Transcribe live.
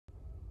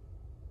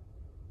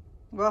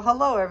Well,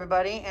 hello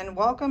everybody, and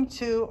welcome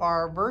to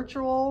our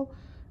virtual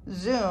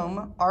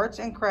Zoom Arts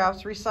and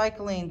Crafts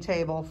recycling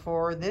table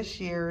for this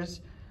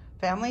year's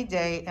Family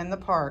Day in the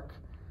Park.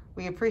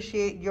 We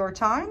appreciate your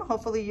time.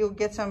 Hopefully you'll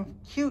get some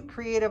cute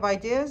creative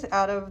ideas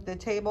out of the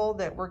table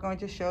that we're going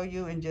to show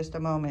you in just a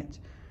moment.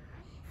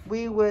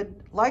 We would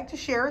like to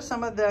share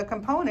some of the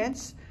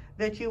components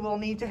that you will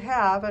need to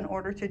have in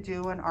order to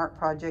do an art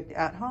project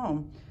at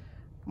home.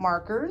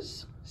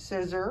 Markers,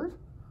 scissors,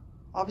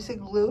 obviously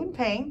glue and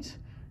paint.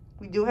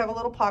 We do have a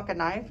little pocket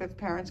knife if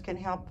parents can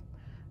help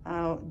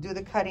do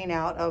the cutting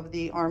out of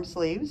the arm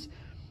sleeves.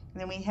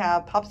 And then we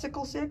have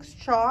popsicle sticks,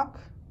 chalk,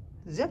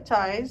 zip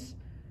ties,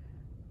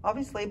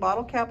 obviously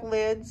bottle cap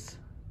lids,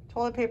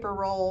 toilet paper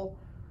roll,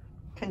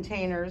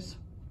 containers,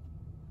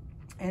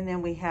 and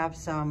then we have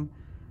some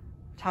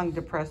tongue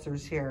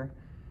depressors here.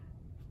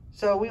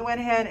 So we went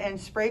ahead and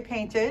spray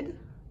painted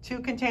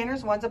 2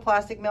 containers. One's a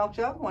plastic milk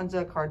jug, one's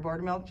a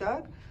cardboard milk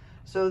jug,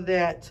 so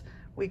that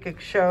we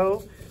could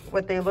show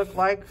what they look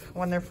like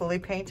when they're fully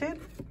painted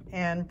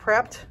and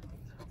prepped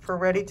for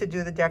ready to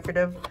do the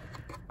decorative,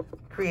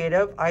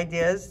 creative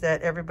ideas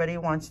that everybody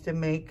wants to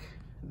make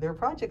their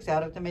projects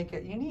out of to make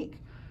it unique.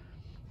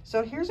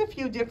 So here's a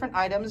few different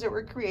items that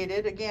were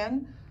created.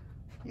 Again,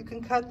 you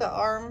can cut the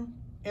arm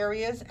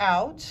areas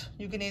out.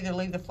 You can either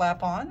leave the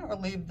flap on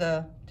or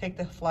take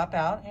the flap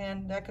out,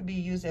 and that could be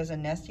used as a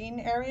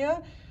nesting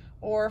area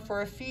or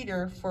for a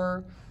feeder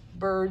for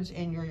birds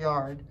in your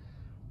yard.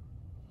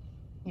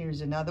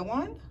 Here's another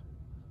one.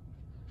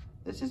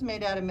 This is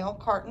made out of milk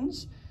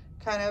cartons,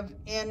 kind of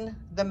in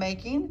the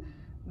making.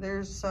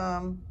 There's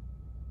some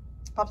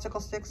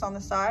popsicle sticks on the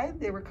side.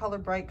 They were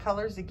colored bright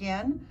colors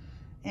again,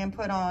 and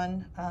put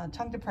on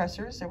tongue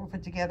depressors that were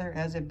put together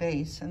as a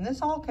base. And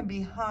this all can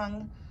be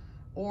hung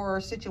or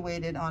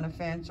situated on a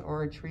fence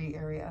or a tree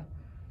area.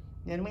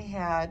 Then we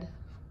had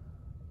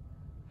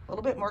a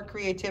little bit more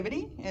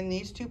creativity in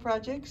these 2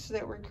 projects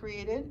that were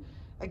created.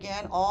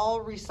 Again,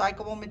 all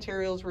recyclable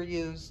materials were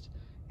used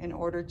in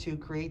order to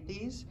create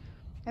these.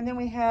 And then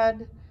we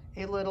had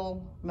a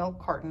little milk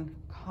carton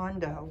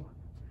condo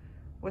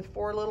with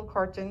 4 little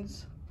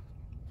cartons.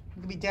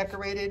 It could be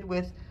decorated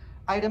with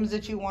items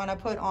that you want to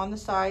put on the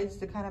sides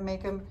to kind of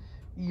make them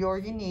your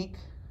unique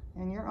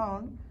and your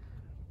own.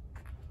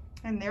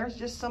 And there's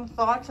just some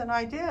thoughts and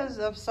ideas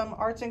of some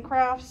arts and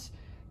crafts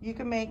you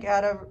can make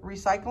out of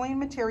recycling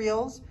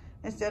materials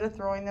instead of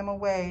throwing them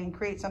away, and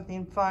create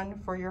something fun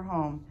for your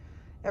home.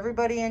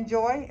 Everybody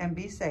enjoy and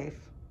be safe.